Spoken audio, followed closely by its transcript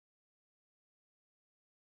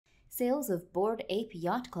Sales of Bored Ape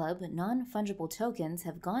Yacht Club non-fungible tokens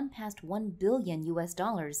have gone past $1 billion,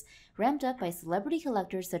 ramped up by celebrity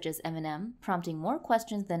collectors such as Eminem, prompting more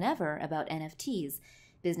questions than ever about NFTs.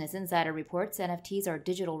 Business Insider reports NFTs are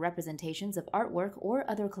digital representations of artwork or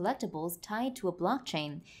other collectibles tied to a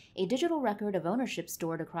blockchain, a digital record of ownership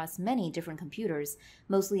stored across many different computers,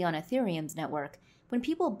 mostly on Ethereum's network. When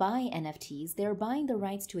people buy NFTs, they are buying the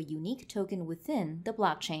rights to a unique token within the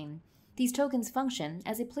blockchain. These tokens function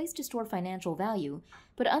as a place to store financial value,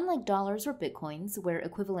 but unlike dollars or bitcoins, where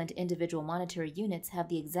equivalent individual monetary units have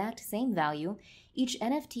the exact same value, each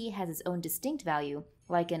NFT has its own distinct value,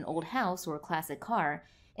 like an old house or classic car.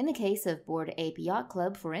 In the case of Bored Ape Yacht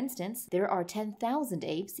Club, for instance, there are 10,000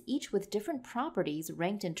 apes, each with different properties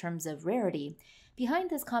ranked in terms of rarity. Behind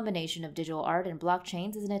this combination of digital art and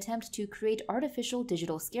blockchains is an attempt to create artificial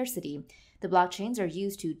digital scarcity. The blockchains are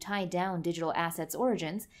used to tie down digital assets'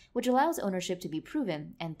 origins, which allows ownership to be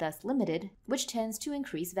proven and thus limited, which tends to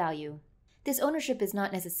increase value. This ownership is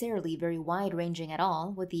not necessarily very wide-ranging at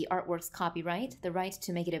all, with the artwork's copyright, the right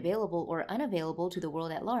to make it available or unavailable to the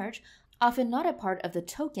world at large, often not a part of the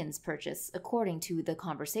token's purchase, according to The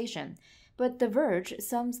Conversation. But The Verge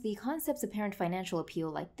sums the concept's apparent financial appeal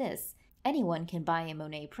like this: anyone can buy a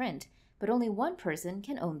Monet print, but only one person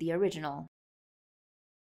can own the original.